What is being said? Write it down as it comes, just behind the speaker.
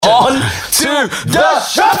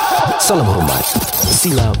Salam hormat.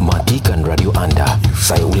 Sila matikan radio anda.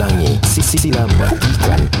 Saya ulangi, sila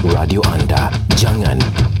matikan radio anda. Jangan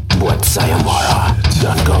buat saya marah.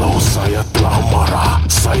 Dan kalau saya telah marah,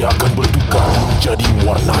 saya akan bertukar menjadi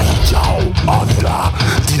warna hijau. Anda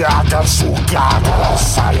tidak akan suka kalau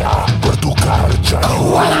saya bertukar jadi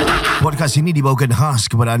warna. Podcast ini dibawakan khas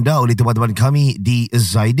kepada anda oleh teman-teman kami di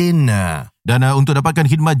ZaiDean. Dan untuk dapatkan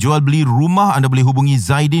khidmat jual beli rumah, anda boleh hubungi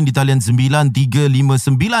ZaiDean di talian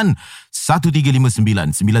 9359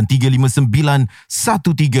 1359 9359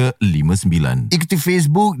 1359. Ikuti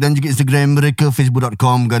Facebook dan juga Instagram mereka,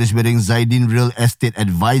 facebook.com/ZaiDean Real Estate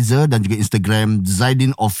Advisor, dan juga Instagram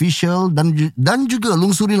ZaiDean Official, dan juga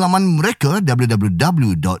lungsuri laman mereka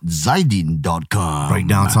www.zaidean.com. Right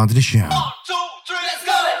now, it's on to the show. 1, 2, 3, let's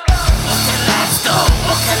go. Okay, let's go.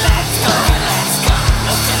 Okay, let's go. Let's go.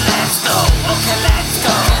 Okay, let's go. Okay, let's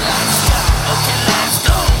go. Let's go. Okay, let's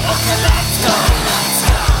go. Okay, let's go. Let's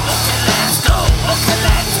go. Okay, let's go. Okay,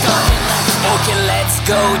 let's go. Okay, let's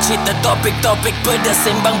go. Cerita topik-topik pedas,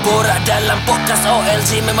 sembang borak dalam podcast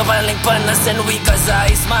OLG memang paling panas. And we got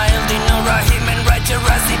Zai, Ismail, Dino, Rahim and Raja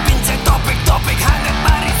Razi. Bincang topik-topik hangat,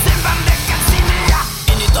 mari sembang dekat sini ya.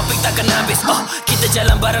 Ini topik takkan habis. Kita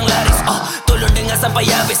jalan bareng laris. Tolong dengar sampai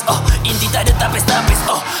habis. Inti tak ada tapis-tapis.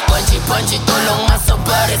 Panci-panci tolong masuk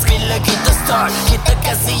baris. Bila kita start, kita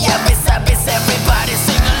kasih habis-habis. Everybody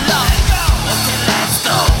sing along. Okay, let's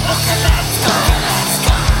go. Okay, let's go. Let's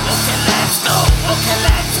go. Okay, let's go. Okay,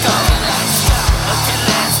 let's go. Let's go. Okay,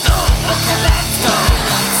 let's go. Okay, let's go.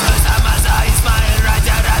 Bersama Zai, Ismail,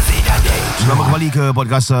 Raja, Razi dan Dave. Selamat kembali ke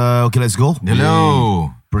podcast Okay, Let's Go.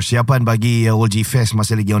 Hello. Persiapan bagi OLG FEST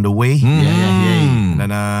masih lagi on the way.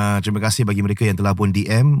 Dan terima kasih bagi mereka yang telah pun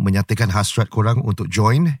DM menyatakan hasrat korang untuk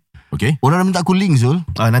join. Okay. Orang dah minta aku link Zul.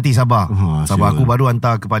 Nanti sabar. Sabar, sure. aku baru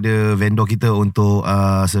hantar kepada vendor kita untuk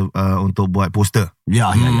buat poster.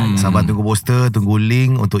 Ya. Sabar, tunggu poster, tunggu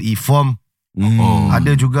link untuk e-form.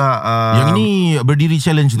 Ada juga yang ini berdiri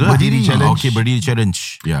challenge tu lah. Berdiri challenge. Okay, berdiri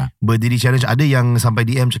challenge. Ya. Berdiri challenge. Ada yang sampai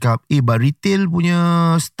DM cakap, retail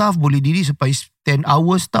punya staff boleh diri sampai 10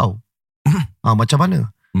 hours tau. Macam mana?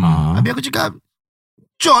 Habis aku cakap,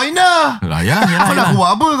 join lah. Ya. Kau nak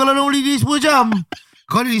buat apa kalau nak boleh diri 10 jam?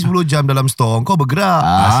 Kau diri 10 jam dalam store, kau bergerak.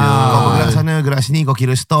 Kau bergerak sana, gerak sini, kau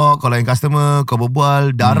kira stok. Kau layan customer, kau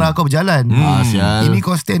berbual, darah kau berjalan. Ini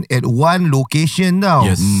kau stand at one location tau.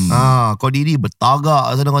 Yes. Kau diri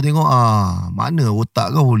bertagak sana, kau tengok mana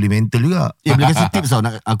otak kau boleh mental juga. Boleh kasih tips tau.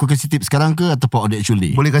 Aku kasih tips sekarang ke ataupun on the actual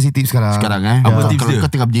day? Boleh kasih tips sekarang. Apa tips Kalau dia?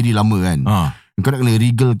 kau tengah berdiri lama kan, kau nak kena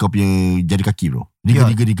wriggle kau punya jari kaki bro.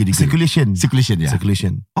 Wriggle. Circulation ya.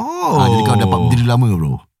 Jadi kau dapat berdiri lama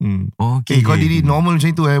bro. Okay. Kau diri normal macam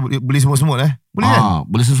itu boleh semut-semut Boleh kan?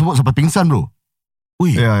 Boleh semut sampai pingsan bro.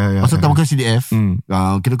 Ui. Ya. Pasal tak makan CDF,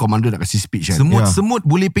 kira komander nak kasih speech kan. Semut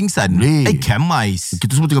boleh pingsan. Boleh. Camais.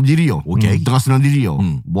 Kita semua tengah berdiri tau. Okay. Tengah senang diri tau.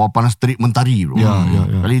 Bawah panas terik mentari bro. Ya.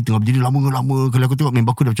 Kali tengah berdiri lama. Kali aku tengok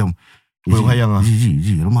member aku dah macam Belum hayang lah.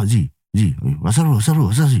 Ji, alamak Ji. Rasa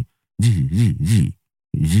Ji.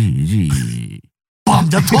 Bam,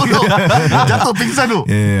 jatuh tu. Jatuh pingsan tu.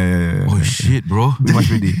 Ya. Oh shit bro. You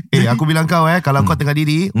must ready. Aku bilang kau kalau kau tengah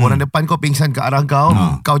diri, orang depan kau pingsan ke arah kau,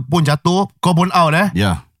 kau pun jatuh, kau pun out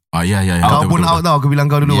Ya. Ya. Kau pun out tau, aku bilang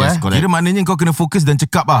kau dulu Yes, correct. Kira maknanya kau kena fokus dan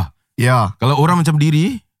cekap Ya. Kalau orang macam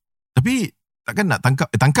diri, tapi takkan nak tangkap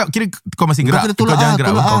kira kau masih gerak. Kau kena tolak. Jangan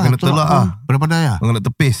gerak. Kau kena tolak Pandai lah. Kau kena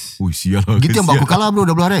tepis. Ui sial lah. Gitu yang buat aku kalah bro,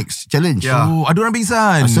 double RX challenge. Ya. Ada orang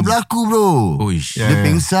pingsan. Sebelah aku bro. Uish. Dia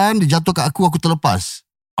pingsan, dia jatuh kat aku terlepas.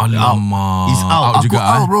 Alamak. Is out. Aku juga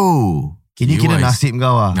out bro. Kini kira nasib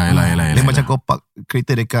kau Yalah. Dia macam kau park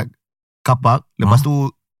kereta dekat kapak, lepas tu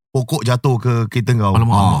pokok jatuh ke kereta kau.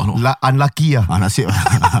 Alamak. Unlucky lah. Nasib.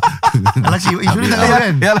 Unlucky. Insurans tak ada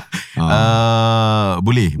kan? Yalah.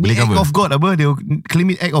 Boleh Ni act cover. of God apa? Dia claim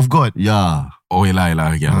it act of God. Ya. Oh yalah.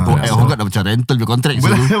 Betul. Orang dah macam rental punya kontrak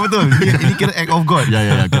Betul. Ini kira act of God.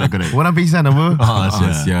 Ya, correct. Orang pingsan apa?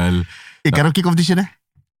 Sial. Karaoke competition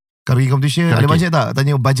Karaoke competition. Ada Karaoke. bajet tak?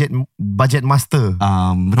 Tanya budget master.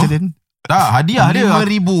 Macam ni. Tak, hadiah dia.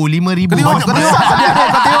 5,000. Kau tengok hadiah dia.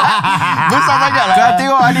 Kau tengok. Besar sangat lah. Kau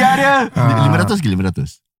tengok hadiah dia. 500 ke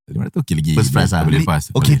 500? 500 okey lagi. First prize lah. Boleh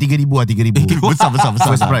lepas. Okay, 3,000 lah. 3,000. Besar.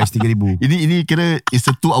 First prize 3,000. Ini kira it's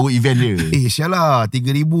a 2 hour event dia. Sialah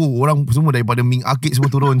 3,000. Orang semua daripada Ming Arcade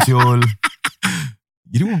semua turun siul.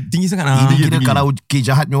 Jadi tinggi sangat Ini kira karaoke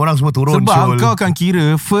jahat punya orang semua turun sebab siul. kau akan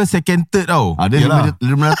kira first, second, third tau. Ada Yalah.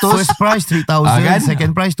 500. First prize 3,000, kan?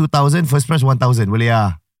 second prize 2,000, first prize 1,000. Boleh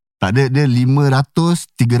lah. Tak ada, dia 500,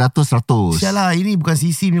 300, 100. Sial lah, ini bukan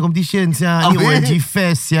CC punya competition sial. Ini Apa? OLG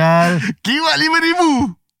FEST sial. Kiwat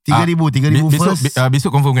 5,000. 3,000 first.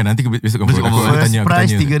 Besok confirm kan? Nanti besok confirm. First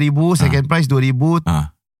price 3,000, second price 2,000,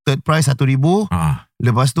 third price 1,000.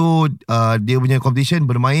 Lepas tu dia punya competition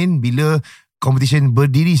bermain bila competition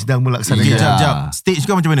berdiri sedang melaksanakan. Sekejap. Stage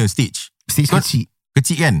kau macam mana? Stage kecil.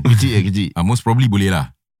 Kecil kan? Kecil. Most probably boleh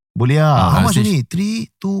lah. Boleh lah. How much stage. ni?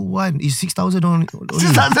 3, 2, 1 is 6,000 only.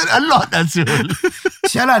 6,000 a lot Azul.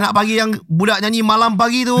 Sial lah nak bagi yang budak nyanyi malam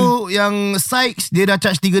pagi tu yang Saixse dia dah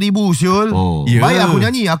charge 3,000 siul. Yeah. Baik aku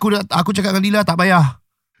nyanyi. Aku cakap dengan Lila tak payah.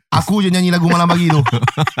 Aku je nyanyi lagu malam pagi tu.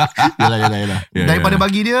 Yalah. Daripada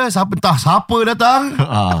bagi dia siapa datang.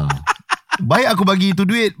 Baik aku bagi tu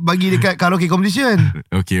duit bagi dekat karaoke competition.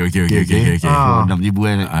 Okay. 6,000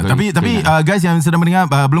 kan. Tapi guys yang sedang mendengar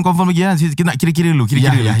belum confirm lagi kan. Kita nak kira-kira dulu.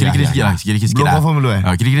 Kira-kira sikit lah. Belum confirm dulu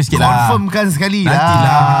Kira-kira sikit lah. Confirmkan sekali lah.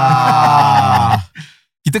 Nantilah.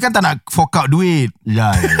 Kita kan tak nak fork out duit.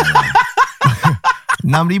 Ya.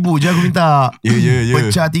 6,000 je aku minta. Ya.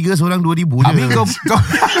 Pecah 3 seorang 2,000 je. Habis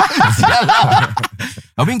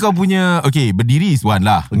Habis kau punya berdiri one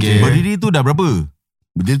lah. Berdiri tu dah berapa?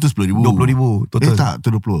 Berdiri tu 10,000. 20,000 total. Tak,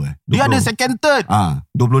 tu 20 Dia ada second third.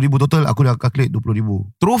 20,000 total. Aku dah calculate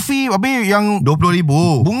 20,000. Trofi habis yang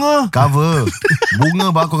 20,000 bunga. cover. Bunga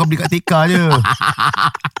baru aku akan beli kat TK je.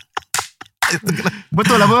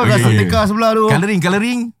 Betul lah apa? Kat TK sebelah tu.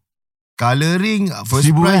 Colouring first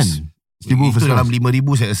 1,000 price kan? 1,000 itu dalam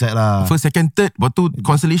 5,000 saya set lah. First, second, third. Lepas tu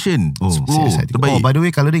constellation 10. Terbaik. By the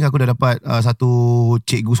way, colouring aku dah dapat satu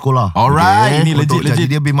cikgu sekolah. Alright. Ini legit. Jadi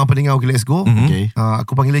dia memang pendengar Okay Let's Go.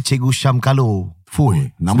 Aku panggil dia Cikgu Syam Kalo.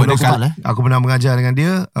 Nama dia sekal Aku pernah mengajar dengan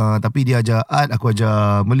dia, tapi dia ajar art, aku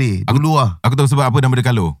ajar Malay. Dulu lah. Aku tahu sebab apa nama dia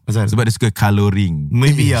Kalo. Asal? Sebab dia suka coloring.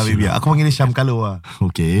 Maybe lah. Aku panggil dia Syam Kalo lah.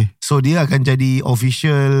 Okay. So dia akan jadi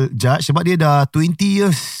official judge sebab dia dah 20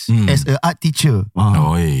 years as a art teacher.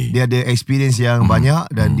 Dia ada experience yang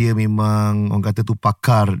banyak dan dia memang orang kata tu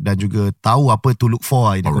pakar dan juga tahu apa to look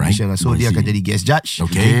for in the competition. So dia akan jadi guest judge.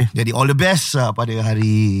 Jadi all the best pada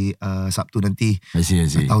hari Sabtu nanti. I see.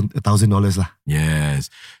 $1,000 lah. Yes.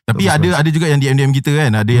 Tapi ada juga yang DM kita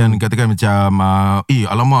kan. Ada yang katakan macam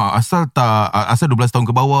alamak asal 12 tahun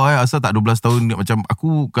ke bawah asal tak 12 tahun macam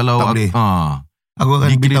aku kalau tak boleh. Aku akan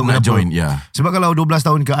beritahu nak kenapa. join. Sebab kalau 12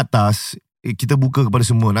 tahun ke atas kita buka kepada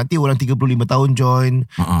semua. Nanti orang 35 tahun join,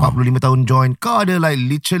 45 tahun join. Kau ada like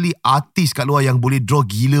literally artis kat luar yang boleh draw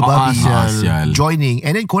gila babi joining.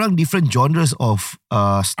 And then korang different genres of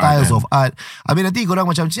styles of art. Habis nanti korang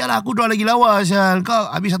macam sial aku draw lagi lawa sial. Kau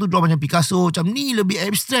habis satu draw macam Picasso, macam ni lebih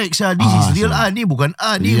abstract sial. This is real art, ni bukan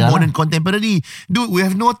art, ni modern contemporary. Dude, we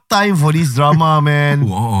have no time for this drama man.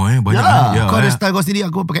 Banyak kau ada style kau sendiri.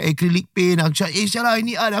 Aku pakai acrylic paint. Aku cakap sial lah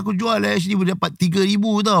ini art aku jual actually boleh dapat 3,000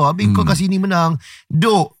 tau. Habis kau kasih ni menang.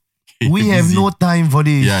 Dok, we have no time for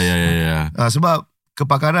this. Sebab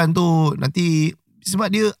kepakaran tu nanti,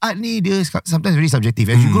 sebab dia art ni dia sometimes very subjective.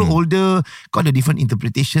 As you grow older, kau ada different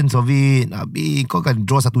interpretations of it. Habis kau kan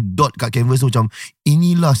draw satu dot kat canvas tu macam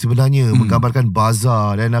inilah sebenarnya menggambarkan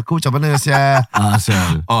bazar. Dan aku macam mana sial.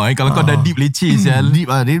 Kalau kau dah deep leceh sial. Deep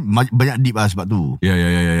lah, dia banyak deep lah sebab tu.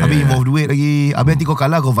 Habis involve duit lagi. Habis nanti kau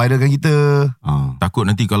kalah, kau viralkan kita. Takut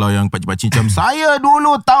nanti kalau yang pakcik-pakcik macam saya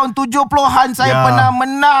dulu tahun 70-an saya pernah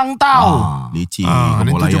menang tau. Leceh.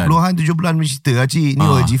 70-an cerita lah cik. Ni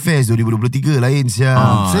OLG FEST 2023 lain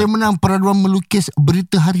sial. Saya menang peraduan melukis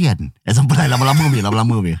berita harian. Example lah, lama-lama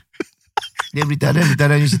punya. Dia berita harian cerita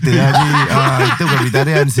lah cik. Itu bukan berita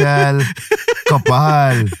harian sial. Kau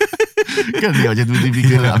pahal. Kan dia macam tu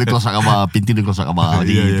typical. Habis keluar surat khabar, pintu dia keluar surat khabar.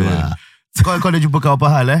 Macam gitu lah. Kau dah jumpa kau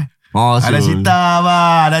pahal ada cerita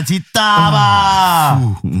bah.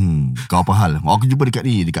 Kau apa hal? Aku jumpa dekat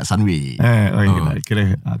ni, dekat Sunway.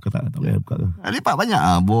 Kira aku tak boleh buka tu. Lepak banyak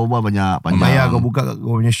buah banyak panjang. Bayar kau buka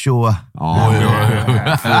kau punya show lah.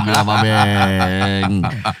 Gila babeng.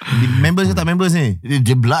 Members ke tak members ni?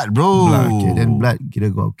 Dia blood bro. Okay, then blood kira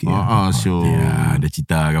kau okay. So ada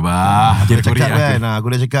cerita ke bah? Aku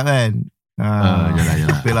dah cakap kan.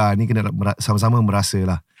 Yalah. Tapi lah, ni kena sama-sama merasa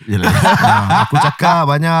lah. Aku cakap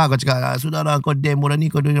banyak. Kau cakap sudahlah kau damn orang ni,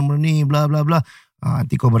 kau damn orang ni, bla bla bla.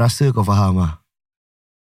 Nanti kau merasa kau faham lah.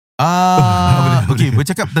 Okay,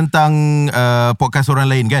 bercakap tentang podcast orang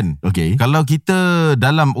lain kan. Okay. Kalau kita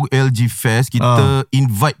dalam OLG FEST, kita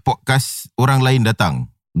invite podcast orang lain datang.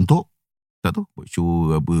 Untuk? Tak tahu, buat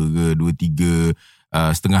show apa ke,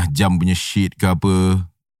 2-3 setengah jam punya shit ke apa.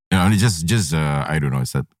 Just I don't know.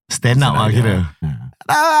 Stand up lah kira.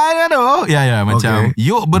 I don't know. Macam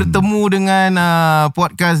yuk bertemu dengan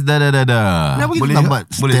podcast Kenapa kita tak buat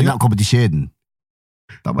stand up competition?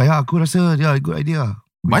 Tak payah, aku rasa dia good idea.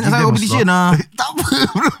 Banyak sangat competition lah. Tak apa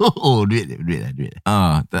bro. Oh duit lah.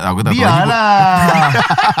 Aku tak tahu. Biarlah.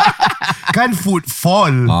 Kan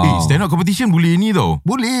footfall. Stand up competition boleh ni tau.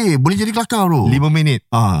 Boleh jadi kelakar bro. 5 minit.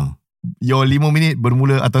 Your 5 minit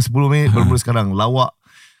bermula atau 10 minit bermula sekarang. Lawak.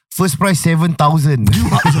 First prize 7,000.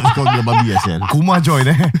 Kau gila babi lah sial. Kumar join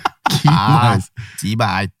Mas.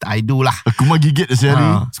 Ciba I do lah. Aku mah gigit sial ni.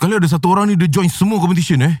 Sekali ada satu orang ni dia join semua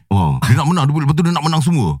competition Dia nak menang. Lepas tu dia nak menang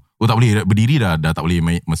semua. Oh tak boleh. Berdiri dah tak boleh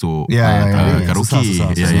masuk karaoke.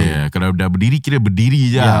 Susah. Kalau dah berdiri kira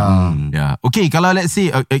berdiri je. Okay, kalau let's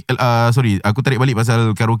say sorry, aku tarik balik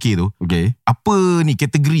pasal karaoke tu. Okay. Apa ni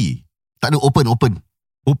kategori? Tak ada open.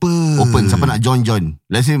 Siapa nak join.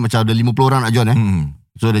 Let's say macam ada 50 orang nak join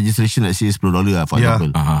So registration let's say $10 lah for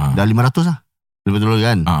example. Dah $500 lah. $5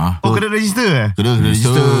 kan. Oh kena register Kena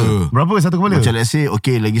register. Berapa satu kepala? Macam let's say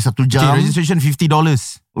okay lagi 1 jam. Okay, registration $50.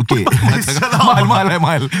 Okay.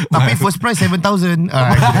 mahal. Tapi first prize 7,000.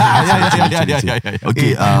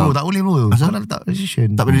 Okay. Bro tak boleh bro. Kau nak letak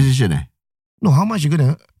registration. Tak boleh registration No, how much you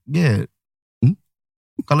gonna get?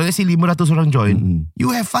 Kalau let's say 500 orang join,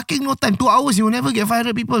 you have fucking no time. 2 hours you will never get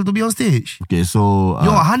 500 people to be on stage. Okay, so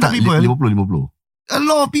 100 people. 50. A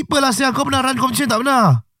lot of people lah siang. Kau pernah run competition tak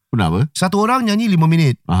pernah? Pernah apa? Satu orang nyanyi 5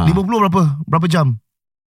 minit. 50 berapa jam?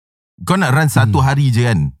 Kau nak run satu hari je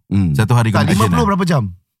kan? Satu hari tak, competition 50 berapa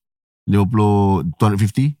jam?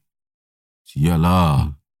 250.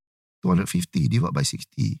 Sialah 250 divide by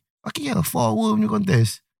 60. Fucking hell, 4 hour punya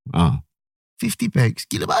contest. 50 packs.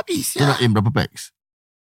 Gila babi Kau nak siang. aim berapa packs?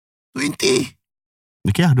 20.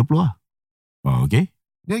 Okay lah 20 lah. Okay.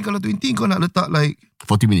 Then kalau 20 kau nak letak like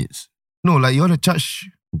 40 minutes. No, like you want to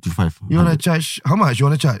charge 25. You want to charge how much you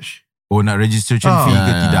want to charge? Oh nak registration fee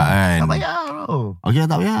ke tidak kan? Tak bayar bro. Okay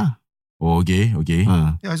tak payah. Oh okay.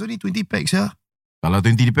 Yeah, it's only 20 packs ya. Kalau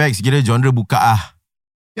 20 packs kira genre buka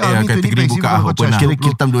Yeah, I mean 20 kategori packs buka even kau open charge Kira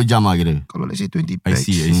kita 2 jam lah kira. Kalau let's say 20 I packs.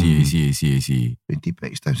 see. 20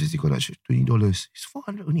 packs times 60 kau nak charge $20. It's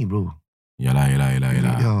 400 only bro. Yalah.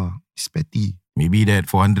 Yeah, it's petty. Maybe that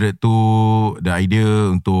 400 tu the idea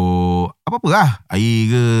untuk apa-apa lah. Air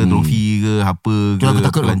ke, trofi ke, apa ke, Aku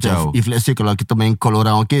takut pelancau. if let's say kalau kita main call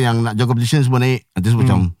orang okay yang nak join competition semua naik. Nanti semua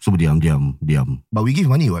macam semua diam. But we give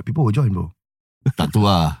money what? People will join bro. Tak tu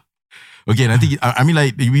lah. Okay, nanti I mean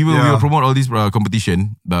like we will promote all this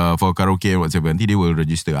competition for karaoke and whatever. Nanti they will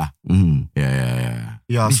register Yeah.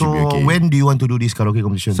 Yeah, This so should be okay. when do you want to do this karaoke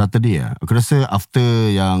competition? Saturday lah. Aku rasa after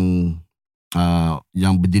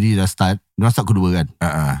yang berdiri dah start. Dia start pukul 2 kan?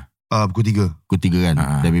 Pukul 3. Pukul 3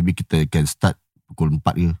 kan? Then maybe kita can start pukul 4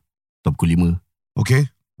 ke? Atau pukul 5. Okay.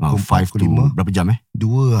 5 4, to 5. berapa jam 2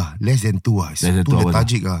 lah. Less than 2 lah. Less than Tu 2 dah hours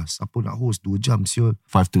tajik lah. Siapa nak host 2 jam siul.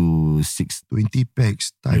 5 to 6. 20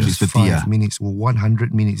 packs times 5 6:30 minutes.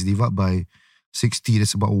 100 minutes divided by 60.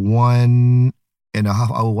 That's about 1.5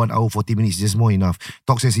 hour, 1 hour 40 minutes. Just more enough.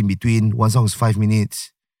 Talk says in between. One song is 5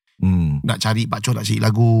 minutes. Nak cari pakcok, nak cari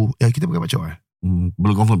lagu. Kita pakai pakcok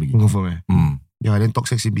Belum confirm lagi. confirm Yeah, then talk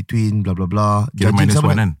sex in between, blah blah blah. Kira Judging minus siapa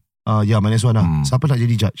 1 nak- kan? Ya, minus 1 lah. Siapa nak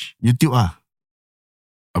jadi judge? YouTube lah.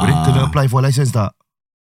 Apa dia? Kena apply for license tak?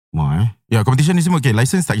 Ya, competition ni semua okay.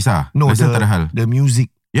 License tak kisah. No, License tak ada hal. the music.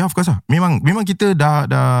 Ya, of course lah. Memang kita dah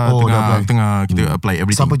Oh, dah apply. tengah kita apply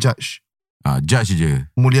everything. Siapa judge? Judge je.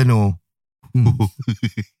 Mulyano.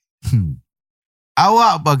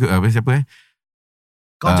 Awak apa siapa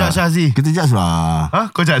Kau judge Aziz. Kita judge lah.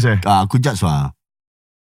 Kau judge Aku judge lah.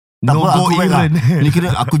 Tak No apa, go aku baik lah. Iren. Ni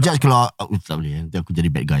kira aku judge kalau tak boleh. Nanti aku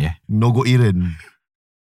jadi bad guy No go Iren.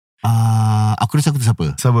 Aku rasa aku tu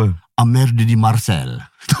siapa? Siapa? Amer Didi Marcel.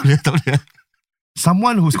 Tak boleh.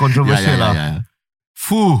 Someone who's controversial lah.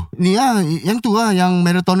 Ni lah, yang tu lah, yang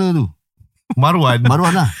marathoner tu. Marwan.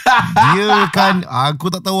 Marwan lah. Dia kan,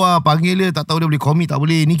 aku tak tahu lah. Panggil dia, tak tahu dia boleh komik, tak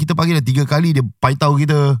boleh. Ni kita panggil dia 3 kali, dia paitau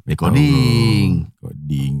kita. Recording.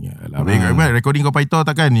 Yalah. Recording kau paitau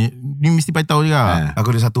takkan ni mesti paitau juga.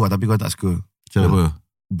 Aku ada satu lah, tapi kau tak suka. Siapa?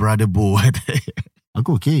 Brother Bo.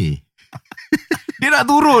 Aku okay. Dia nak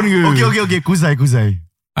turun ke? Okay. Kuzai.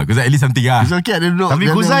 Aku at least something lah. It's okay, dia duduk.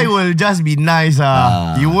 Tapi Kuzai will just be nice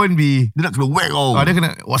lah. He won't be. Dia nak kena whack kau. Dia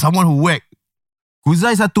kena someone who whack.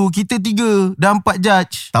 Kuzai 1, kita 3 dan 4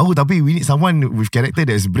 judge. Tahu, tapi we need someone with character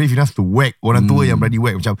that's brave enough to whack. Orang tua yang berani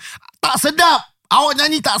whack. Macam, tak sedap. Awak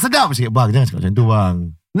nyanyi tak sedap. Cakap, bang, jangan cakap macam tu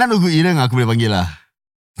bang. Nak nunggu Ireng aku boleh panggil lah.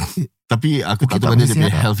 Tapi aku tak tahu mana dia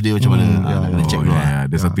punya health dia macam mana. Nak check dulu lah.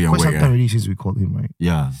 Ada satu yang Quite some whack time already since we called him, right?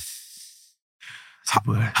 Ya.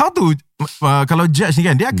 Siapa? How to kalau judge ni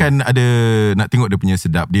kan, dia akan ada nak tengok dia punya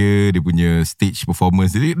sedap dia punya stage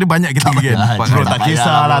performance dia banyak kategori kan. Bro, tak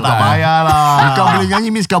kisahlah, tak payahlah. Kau boleh nyanyi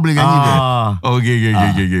means kau boleh nyanyi dia. Okay.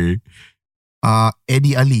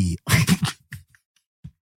 Eddie Ali.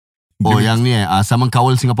 Oh yang ni Saman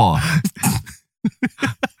Kawal Singapore.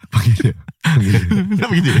 Panggil dia.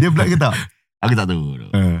 Kenapa gitu? Dia black ke tak? Aku tak tahu.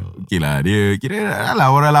 Okey lah, dia kira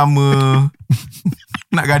lah orang lama.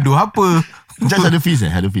 Nak gaduh apa? Just ada fees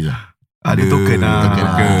Ada fees lah. Ada token lah.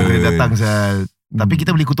 Dia datang Sal. Tapi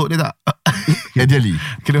kita boleh kutuk dia tak? Ideally.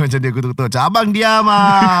 Kena macam dia kutuk-kutuk. Macam abang diam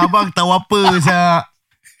lah. Abang tahu apa Sal.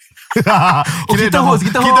 Kita host.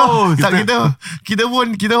 Kita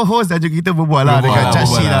host dan juga kita berbual lah dekat chat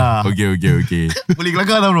sheet lah. Okey. Boleh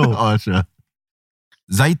kelakar tak bro? Oh sure.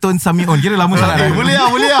 Zaiton Samion. Kira lama sangat. Boleh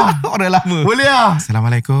lah. Orang lama. Boleh lah.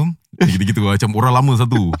 Assalamualaikum. Gitu-gitu macam orang lama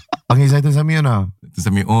satu. Panggil Zaiton Samion lah.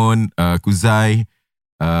 Samion, Kuzai,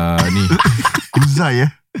 ni. Kuzai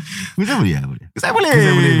Kuzai boleh lah. Kuzai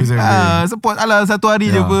boleh. Support ala satu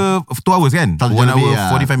hari je 2 hours kan? 1 hour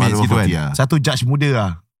 45 minutes gitu kan. Satu judge muda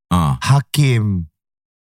lah. Hakim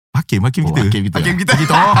kita. Hakim kita.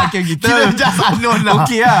 Hakim kita. Kita just unknown lah.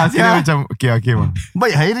 Okey lah. Kita macam Hakim lah.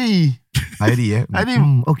 Baik Hairi.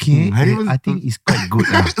 Okay. I think it's quite good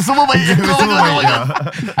lah. Semua baik.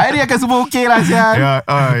 Hairi akan semua okey lah sial.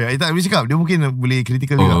 Ya, tak boleh cakap. Dia mungkin boleh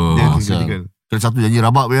critical juga. Dia critical. Kalau satu nyanyi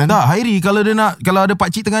rabak kan? Tak, Hairi kalau ada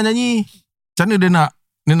pakcik tengah nyanyi, macam mana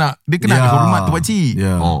dia kena hormat tu pakcik.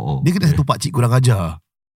 Dia kena satu pakcik kurang ajar.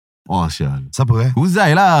 Oh sial. Siapa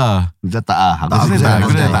Kuzai lah. Kuzai tak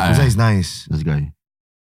Kuzai is nice. This guy.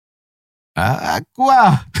 Aku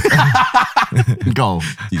lah. Kau.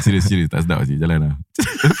 Serius tak sedap cik. Jalan lah.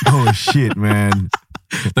 Oh shit man.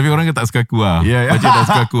 Tapi orang kan tak suka aku lah. Pakcik tak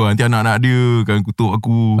suka aku lah. Nanti anak-anak dia kan kutuk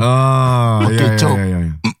aku. Okay cok.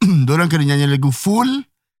 Diorang kena nyanyi lagu full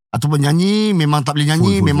ataupun nyanyi memang tak boleh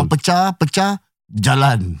nyanyi, memang pecah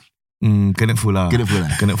jalan. Kena full lah. Okay,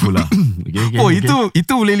 okay.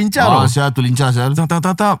 Itu boleh lincah tau. Sial tu lincah sial.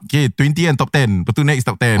 Tap. Okay 20 kan top 10. Lepas tu next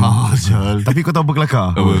top 10. Sial. Tapi kau tahu apa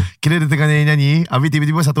kelakar? Kira dia tengah nyanyi. Habis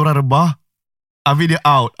tiba-tiba satu orang rebah. Habis dia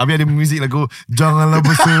out. Habis ada muzik lagu Janganlah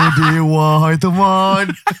bersedih wahai teman.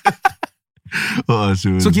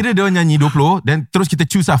 So kira dia nyanyi 20 dan terus kita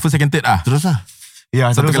choose lah first, second, third lah. Terus lah. Ya,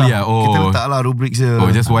 satu kali lah. Kita letak lah rubrik je.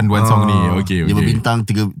 Just one song ni. Okay. 5 bintang,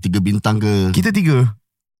 3 bintang ke? Kita 3.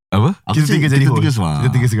 Apa? Kita 3 jadi host.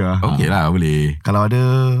 Kita 3 sekarang. Okay lah, boleh. Kalau ada,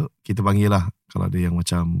 kita panggil lah. Kalau ada yang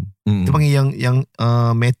macam kita panggil yang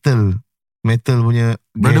metal punya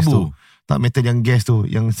Brother guest tu. Tak, metal yang guest tu,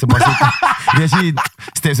 yang sembah setan. Dia actually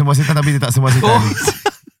step sembah setan tapi dia tak sembah setan.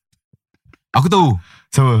 Aku tahu.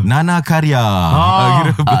 Siapa? Nana Karya.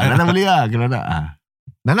 Nana boleh lah.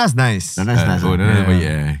 Nana's nice. Nana baik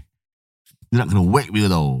Dia nak kena whack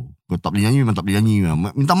dia tau. Kau tak boleh nyanyi, memang tak boleh nyanyi.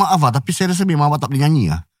 Minta maaf lah, tapi saya rasa memang awak tak boleh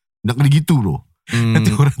nyanyi lah. Nak kena gitu bro.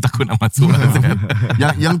 Nanti orang takut nak masuk lah.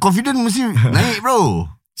 Yang confident mesti naik bro.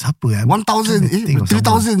 Siapa ya? 1,000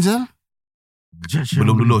 3,000 je.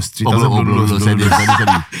 Belum lulus. 3,000 belum lulus. Sorry.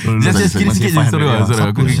 Just sikit-sikit je. Sorry.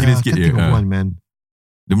 Aku kira sikit je.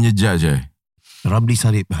 Dia punya judge Ramli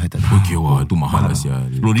Sarip. Okay, wah, tu mahal lah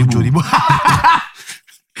sial. 10,000.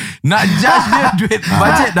 Nak judge dia duit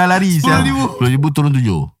budget dah lari sial. 10,000 turun 7.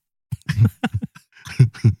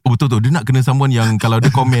 Oh betul. Dia nak kena someone yang kalau dia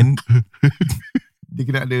komen dia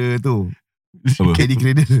kena ada tu. Apa? Eddie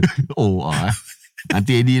Cradle.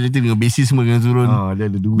 Nanti Eddie dengan basis semua kena turun. Dia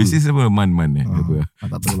ada dua. basis apa? Man apa?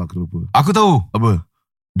 Tak tahu lah, aku lupa. Aku tahu. Apa?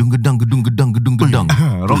 Gedung gedang.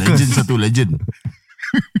 Rockers. Legend.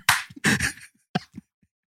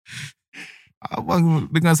 Abang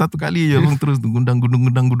dengar satu kali je abang terus gundang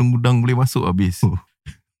boleh masuk habis.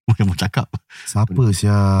 Bukan mau cakap. Siapa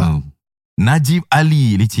siap? Najib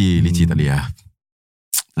Ali licin tak boleh lah.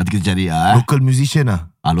 Nanti kita cari local musician lah.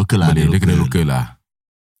 Local lah. Boleh, dia kena local lah.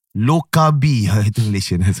 Lokabi. Itu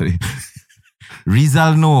Malaysian sorry.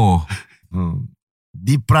 Rizal No.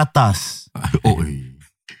 Di Pratas.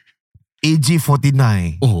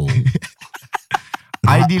 AG49.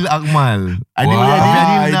 Aidil Akmal. Aidil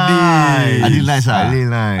nice.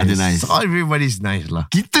 So everybody's nice lah.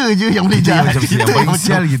 Kita je yang boleh jalan. Kita yang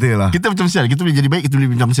sial kita lah. Kita macam sial. Kita boleh jadi baik, kita boleh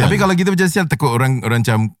macam sial. Tapi kalau kita macam sial, takut orang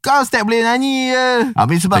macam kau step boleh nyanyi je.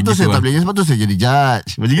 Sebab tu saya tak boleh nyanyi. Sebab tu saya jadi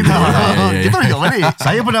judge. Macam kita. Kita boleh jawab balik.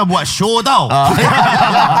 Saya pernah buat show tau.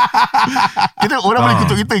 Kita orang boleh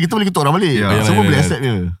kutuk kita. Kita boleh kutuk orang balik. Semua boleh accept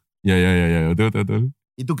dia. Ya. Betul.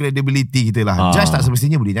 Itu credibility kita lah. Judge tak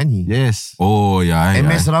semestinya boleh nyanyi. Yes.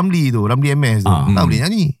 MS Ramli tu. Ramli MS tu. Tak boleh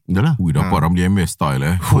nyanyi. Dah lah. Dapat Ramli MS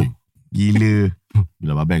style Gila.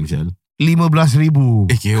 Gila babang sial.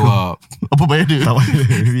 15,000. Kewap. Apa bayar dia? Tak bayar.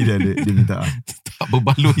 Dia minta. Tak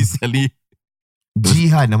berbaloi sial ni.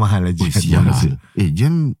 Jihan dah mahal lah. Jihan.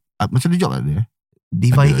 Jihan macam dia job lah dia.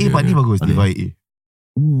 Divai A part ni bagus. Divai A.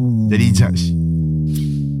 Jadi judge.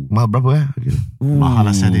 Mahal berapa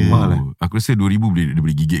Mahal lah saya dia. Mahal Aku rasa 2,000 dia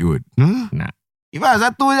boleh gigit kot. Nak Iman,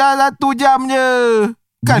 1 jam je.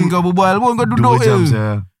 Kan kau berbual pun, kau duduk 2 jam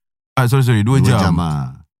je. Sorry, 2 jam.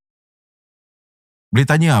 Boleh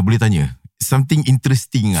tanya. Something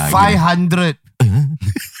interesting 500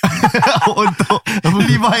 untuk 5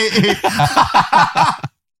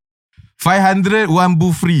 500 one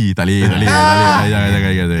booth free. Tak boleh.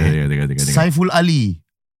 Jangan. Saiful Ali.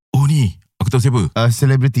 Oh ni, aku tahu siapa.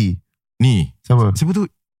 Celebrity. Ni. Siapa tu?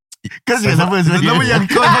 Kau siapa? Nama yang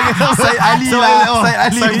kau panggil Said Ali lah. Said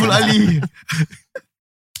Ali. Saiful Ali.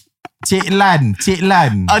 Cik Lan. Cik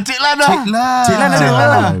Lan dah. Cik Lan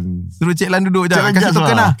ada. Suruh Cik Lan duduk je. Kasih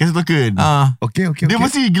token lah. Kasih token. Okay. Dia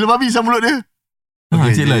mesti gila babi sama mulut dia.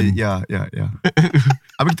 Cik Lan. Ya.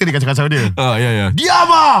 Habis kita ni kacau-kacau dia. Ya. Diam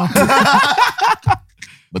lah.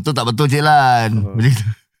 Betul tak betul Cik Lan?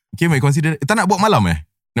 Okay, mate, consider. Tak nak buat malam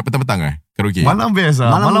Nak petang-petang karaoke. Malam best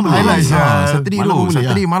lah. Malam highlight Saturday tu.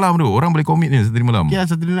 Saturday malam tu. Orang boleh commit ni Saturday malam. Ya,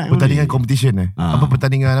 Saturday night. Pertandingan competition Apa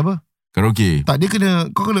pertandingan apa? Karaoke. Tak,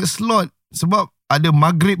 kau kena slot sebab ada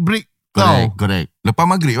maghrib break. Correct. Lepas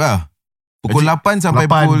maghrib lah. Pukul 8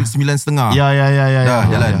 sampai 8. pukul 9.30. Ya. Dah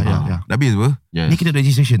jalan. Dah habis apa? Ni kita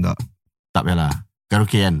registration tak? Tak payahlah.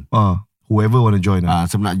 Karaoke kan. Whoever want to join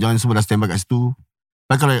Sebab nak join semua dah standby kat situ.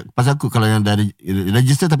 Pasal aku kalau yang dah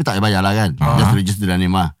register tapi tak payah bayar lah kan. Just register their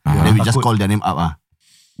name lah. Then we just call their name up lah.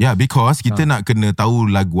 Yeah, because kita nak kena tahu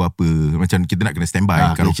lagu apa. Macam kita nak kena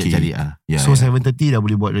standby karaoke. Cari So 7:30 dah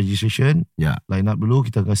boleh buat registration. Line up dulu,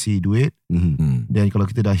 kita kasih duit. Then kalau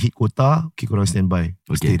kita dah hit quota, korang standby.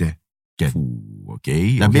 Stay there.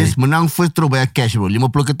 Okay. Habis menang first terus bayar cash bro.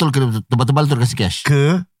 50 ketul kena tebal-tebal terus kasih cash.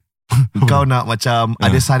 Kau nak macam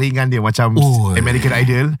ada saringan dia macam American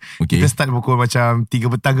Idol. Kita start pukul macam 3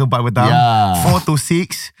 petang ke 4 petang. 4 to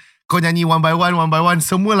 6. Kau nyanyi one by one.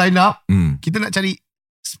 Semua line up. Kita nak cari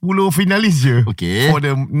 10 finalis je for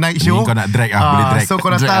the night show. Kau nak drag boleh drag. So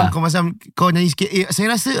kau datang, kau macam kau nyanyi sikit.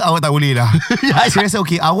 Saya rasa awak tak boleh lah. Saya rasa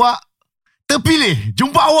awak terpilih.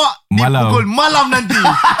 Jumpa awak di pukul malam nanti.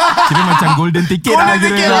 Kira macam golden ticket lah.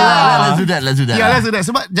 Let's do that. Ya, let's do that.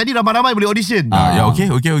 Sebab jadi ramai-ramai boleh audition.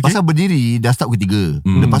 Okay. Pasal berdiri dah start pukul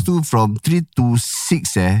 3. Lepas tu from 3 to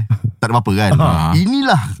 6 tak ada apa-apa kan.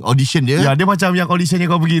 Inilah audition dia. Ya, dia macam yang audition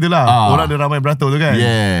yang kau pergi tu lah. Orang ada ramai beratur tu kan.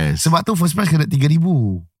 Yes. Sebab tu first prize kena 3,000.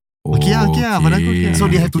 Okay lah. Pada aku okay.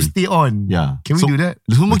 So they have to stay on. Can we do that?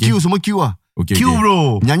 Semua queue lah. Q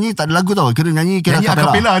bro. Nyanyi tak ada lagu tau. Kena nyanyi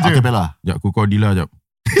akapela je. Sekejap aku call Dila sekejap.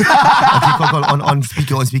 Okay, call on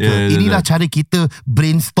speaker. Inilah cara kita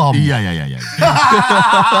brainstorm. Ya.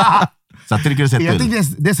 Satu kira settle. I think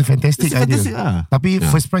that's a fantastic idea. Tapi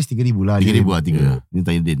first prize 3,000 lah. 3,000 lah 3. Ni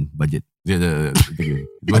tanya Din budget. Dia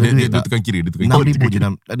tukang kira. 6,000 je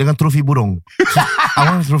dengan trofi burung.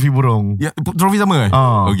 Awang trofi burung. Ya, trofi sama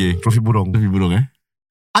Okay. Trofi burung.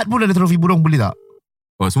 Art pun ada trofi burung, boleh tak?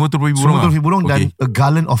 Semua trofi burung. Semua trofi burung dan a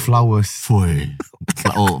garland of flowers.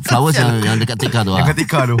 Flowers yang dekat TK tu. Yang kat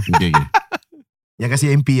TK tu. Okay. Yang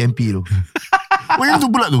kasih MP tu. Yang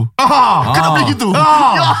tu pula tu. Kenapa boleh gitu?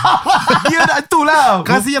 Dia nak tu lah.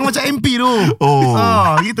 Kasih yang macam MP tu.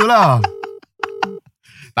 Gitulah.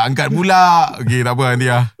 Tak angkat pula. Okay, tak apa nanti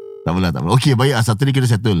lah. Tak apa. Okay, baik lah. Saturday kita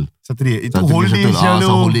settle. Saturday. Itu whole day sial tu.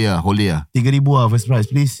 Whole day lah. 3,000 lah first prize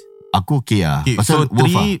please. Aku okay lah. So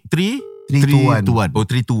 3-2-1. 3-2-1. Oh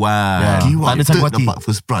 3-2-1. Tak ada satu hati. Dapat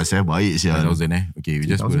first prize baik sial. 5,000 Okay, we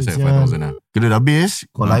just put aside 5,000 lah. Kena dah habis.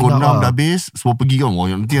 Pukul 6 dah habis. Semua pergi kan.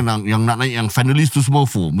 Nanti yang nak naik, yang finalist tu semua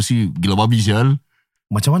mesti gila babi sial.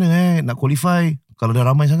 Macam mana nak qualify kalau dah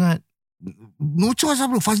ramai sangat? No choice lah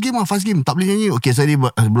bro. Fast game. Tak boleh nyanyi. Okay, sorry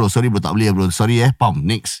bro, tak boleh bro. Sorry pump.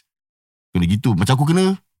 Next. Kena gitu. Macam aku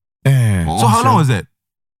kena. So how long was that?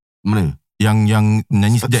 Mana? Yang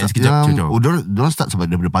nyanyi sekejap. Diorang start sampai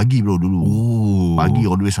daripada pagi bro dulu. Pagi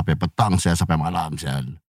all the way sampai petang sampai malam sial.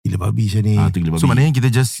 Gila babi saya ni. So maknanya kita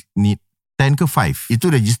just need 10 ke 5? Itu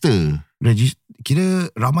register. Kira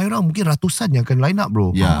ramai orang, mungkin ratusan yang akan line up bro.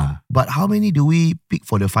 But how many do we pick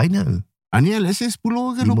for the final? Ni let's say 10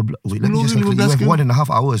 ke 15 ke. 1.5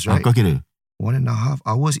 hours right? Kau kira 1.5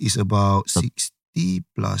 hours is about 60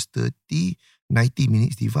 plus 30 90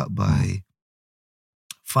 minutes divided by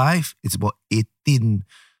 5, it's about 18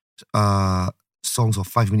 songs of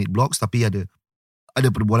 5-minute blocks. Tapi ada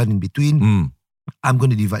perbualan in between. I'm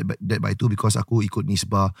going to divide that by 2 because aku ikut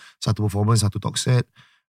nisbah satu performance, satu talk set.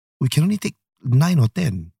 We can only take 9 or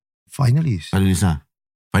 10 finalists.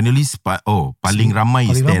 Finalist paling ramai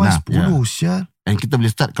is 10 lah. 10 sial. And kita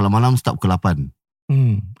boleh start kalau malam start pukul 8.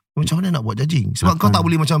 Macam mana nak buat judging? Sebab kau tak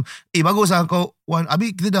boleh macam bagus lah kau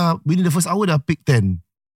habis kita dah within the first hour dah pick 10.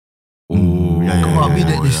 Kau habis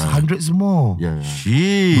there's hundreds more.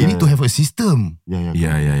 Shit. You need to have a system.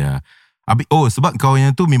 Ya. Habis, sebab kau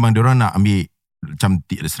yang tu memang diorang nak ambil macam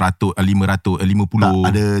 100, 500, 50. Tak,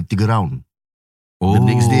 ada 3 round. The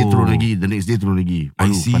next day turun lagi.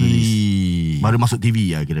 I see. Baru masuk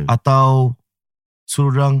TV lah kira. Atau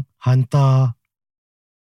suruh orang hantar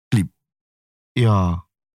Klip. Ya.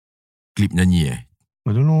 Klip nyanyi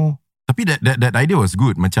I don't know. Tapi that idea was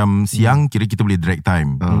good. Macam siang kira kita boleh drag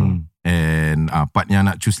time. And partnya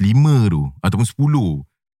nak choose 5 tu ataupun 10.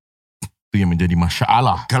 Tu yang menjadi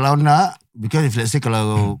masalah. Kalau nak, because if let's say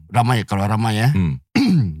kalau ramai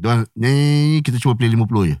ni kita cuba play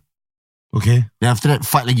 50 je. Okay. Then after that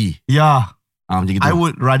fight lagi. Yeah. Macam gitu. I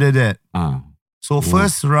would rather that. So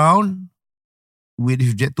first round, if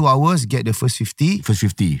you get 2 hours, get the first 50.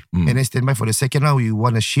 And then stand by for the second round. We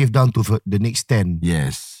want to shift down to the next 10.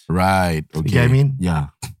 Yes. Right. You get what I mean?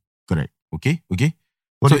 Yeah. Correct. Okay.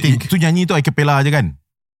 What do you think? Itu nyanyi tu a cappella je kan?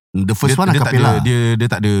 The first one acapella. Dia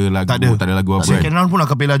tak ada lagu. Tak ada lagu apa. Second round pun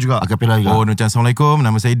acapella juga. Oh, macam Assalamualaikum,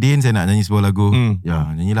 nama saya Din, saya nak nyanyi sebuah lagu.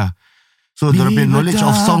 Nyanyilah. So, dia punya knowledge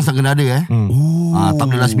of songs tak kena ada tak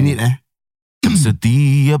boleh last minute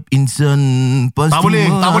Setiap insan pasti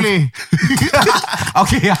Tak boleh.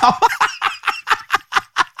 Okay.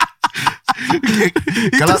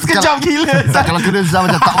 Itu sekejap gila. Kalau kena Zah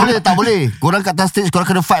macam tak boleh. Korang kat atas stage, korang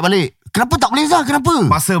kena fight balik. Kenapa tak boleh Zah? Kenapa?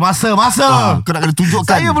 Masa. Kau nak kena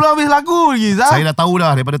tunjukkan. Saya belum habis lagu lagi Zah. Saya dah tahu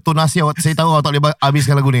dah. Daripada tone nasi, saya tahu awak tak boleh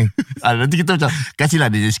habiskan lagu ni. Nanti kita macam, kasihlah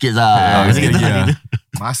dia sikit Zah.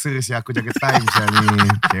 Masa si aku jaga time saya ni.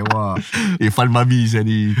 Sewa. Fun babi saya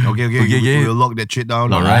ni. Okay. We'll lock that shit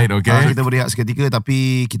down. Alright, okay. Kita berehat seketika,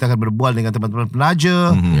 tapi kita akan berbual dengan teman-teman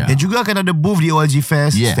penaja. Dan juga akan ada booth di OLG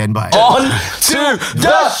FEST. Stand by. On to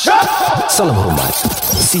the show. Salam hormat.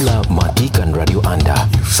 Sila matikan radio anda.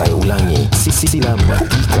 Saya ulangi. Sila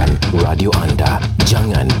matikan radio anda.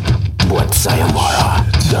 Jangan buat saya marah.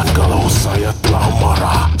 Dan kalau saya telah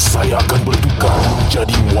marah, saya akan bertukar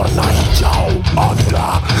menjadi warna hijau.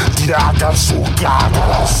 Anda tidak akan suka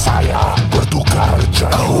kalau saya bertukar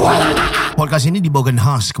jadi warna. Podcast ini dibawakan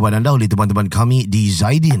khas kepada anda oleh teman-teman kami di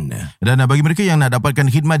ZaiDean. Dan bagi mereka yang nak dapatkan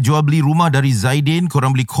khidmat jual beli rumah dari ZaiDean,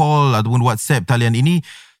 korang boleh call ataupun WhatsApp talian ini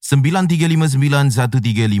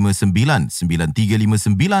 93591359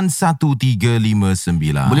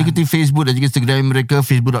 93591359. Boleh ikuti Facebook dan juga Instagram mereka,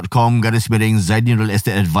 facebook.com/ZaiDean Real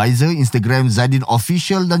Estate Advisor, Instagram ZaiDean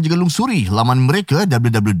Official, dan juga lungsuri laman mereka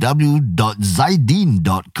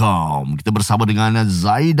www.zaidean.com. Kita bersama dengan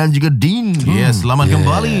Zai dan juga Dean. Yes, selamat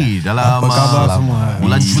kembali dalam apa khabar semua?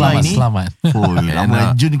 Bulan Julai ni. Selamat.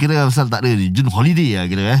 Lama Jun kira pasal tak ada. Jun holiday lah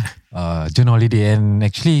kira June holiday, and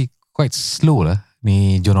actually quite slow lah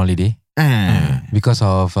ni June holiday because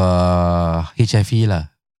of HFE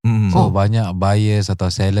lah. So banyak buyers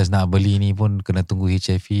atau sellers nak beli ni pun kena tunggu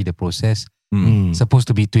HFE, the process. Supposed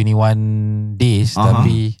to be 21 days,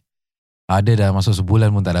 tapi ada dah masuk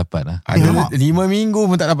sebulan pun tak dapat lah. Ada 5 minggu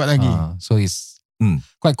pun tak dapat lagi. So it's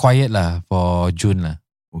quite quiet lah for June lah.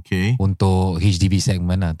 Okay. Untuk HDB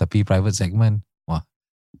segment lah. Tapi private segment,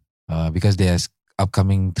 because there's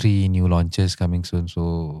upcoming 3 new launches coming soon,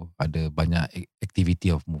 so ada banyak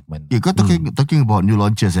activity of movement. Kau talking about new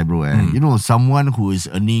launches bro. You know, someone who is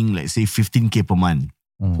earning let's say 15k per month,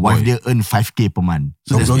 wife dia earn 5k per month,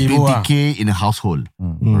 so that's 20k in a household.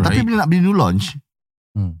 Tapi bila nak beli new launch,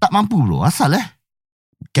 tak mampu bro. Asal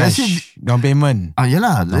Cash, down payment.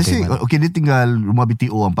 Yalah, let's say okay, dia tinggal rumah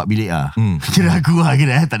BTO 4 bilik kira aku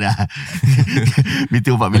kira tak ada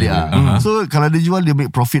BTO 4 bilik So kalau dia jual, dia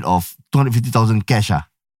make profit of 250,000 cash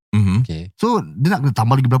Okay. So dia nak kena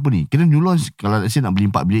tambah lagi berapa ni? Kira new launch, kalau let's say nak beli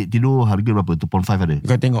 4 bilik tidur, harga berapa? 2.5 ada.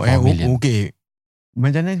 Kau tengok okay.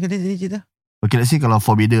 Macam mana kata jadi cerita? Okay, let's say kalau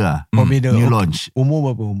 4 bedder new launch.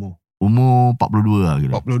 Umur berapa umur? Umur 42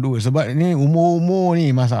 kira. 42. Sebab ni umur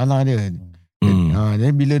ni masalah dia.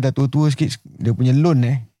 Jadi bila dah tua-tua sikit, dia punya loan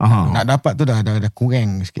nak dapat tu dah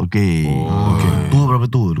kurang sikit. Okay. Tua berapa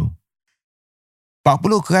tua tu?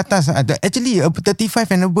 40 ke atas. Actually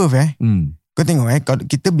 35 and above Kau tengok kalau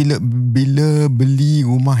kita bila beli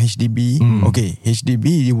rumah HDB, okay,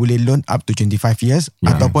 HDB you boleh loan up to 25 years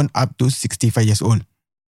ataupun up to 65 years old.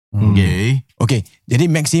 Okay, jadi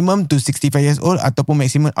maximum to 65 years old ataupun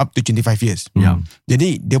maximum up to 25 years.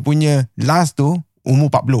 Jadi dia punya last tu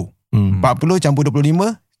umur 40. 40 campur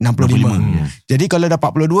 25, 65. Jadi kalau dah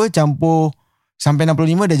 42 campur sampai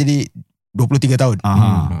 65 dah jadi 23 tahun.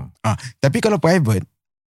 Tapi kalau private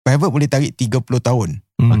boleh tarik 30 tahun.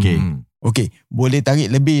 Okay, boleh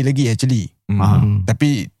tarik lebih lagi actually.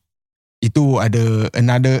 Tapi itu ada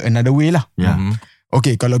another way lah.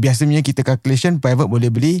 Okay, kalau biasanya kita calculation, private boleh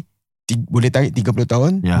beli boleh tarik 30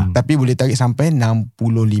 tahun, tapi boleh tarik sampai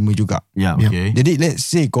 65 juga. Okay. Jadi let's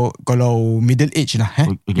say kalau middle age lah,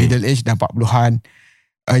 middle age dah 40-an,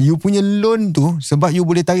 you punya loan tu sebab you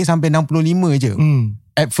boleh tarik sampai 65 je.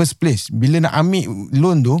 At first place, bila nak ambil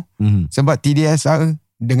loan tu, sebab TDSR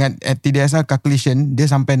dengan TDSR calculation dia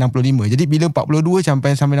sampai 65. Jadi bila 42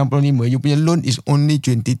 sampai 65, you punya loan is only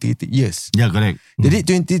 23 years. Correct. Jadi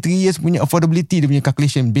 23 years punya affordability dia punya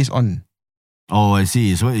calculation based on. Oh, I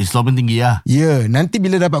see. So installment tinggi lah. Nanti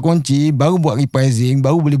bila dapat kunci, baru buat repricing,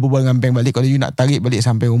 baru boleh berbual dengan bank balik kalau you nak tarik balik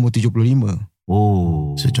sampai umur 75.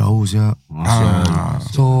 Oh, sejauh siap.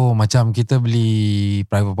 So macam kita beli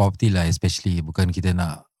private property lah, especially bukan kita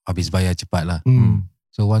nak habis bayar cepat lah.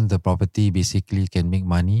 So once the property basically can make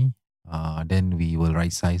money, then we will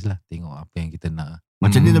right size lah. Tengok apa yang kita nak.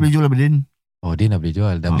 Macam dia dah boleh jual apa Din? Oh, dia dah boleh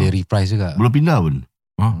jual. Dah boleh reprice juga. Belum pindah pun?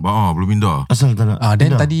 Belum pindah. Asal tak nak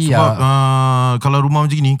then tadi sebab kalau rumah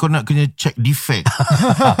macam ni, kau nak kena check defect.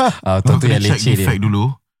 Kau kena check defect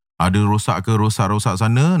dulu. Ada rosak ke rosak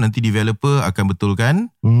sana, nanti developer akan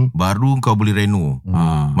betulkan, baru kau boleh reno.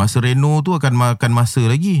 Masa reno tu akan makan masa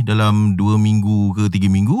lagi, dalam 2 minggu ke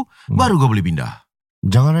 3 minggu, baru kau boleh pindah.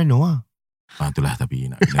 Jangan reno lah. Itulah, tapi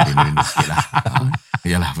nak kena reno sikit lah.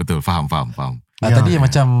 Yalah, betul. Faham. Tadi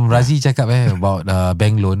macam Razi cakap about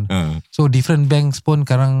bank loan. So different banks pun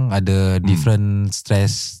sekarang ada different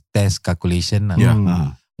stress test calculation lah.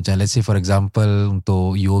 Macam let's say for example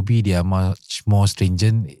untuk UOB dia much more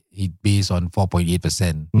stringent, it based on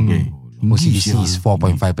 4.8%. OCBC is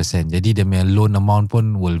 4.5%. Jadi dia punya loan amount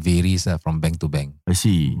pun will vary from bank to bank. I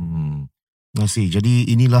see. Jadi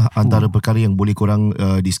inilah antara perkara yang boleh korang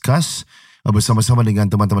discuss bersama-sama dengan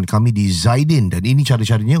teman-teman kami di ZaiDean, dan ini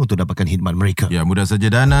cara-caranya untuk dapatkan khidmat mereka. Ya, mudah saja.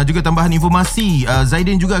 Dan juga tambahan informasi,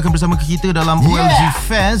 ZaiDean juga akan bersama kita dalam OLG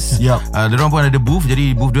FEST. Diorang pun ada booth,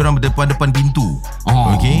 jadi booth diorang depan batu.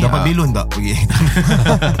 Okay. Dapat belon tak?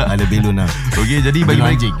 Ada belon lah. Okay, jadi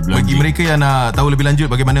bagi mereka yang nak tahu lebih lanjut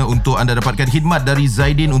bagaimana untuk anda dapatkan khidmat dari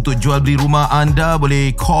ZaiDean untuk jual beli rumah anda, boleh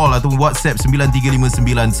call atau WhatsApp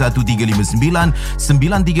 93591359,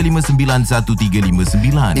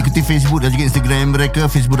 93591359. Ikuti Facebook dan juga Instagram mereka,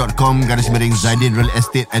 facebook.com/ZaiDean Real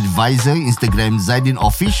Estate Advisor, Instagram ZaiDean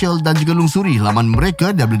Official, dan juga lungsuri laman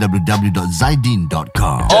mereka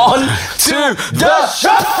www.zaidean.com. On to the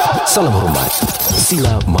show. Salam hormat.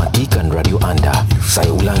 Sila matikan radio anda.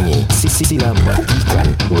 Saya ulangi, sila matikan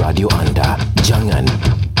radio anda. Jangan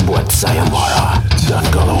buat saya marah. Dan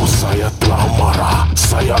kalau saya telah marah,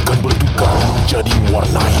 saya akan bertukar menjadi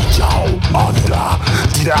warna hijau. Anda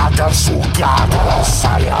tidak akan suka kalau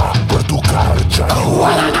saya bertukar jadi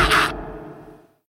warna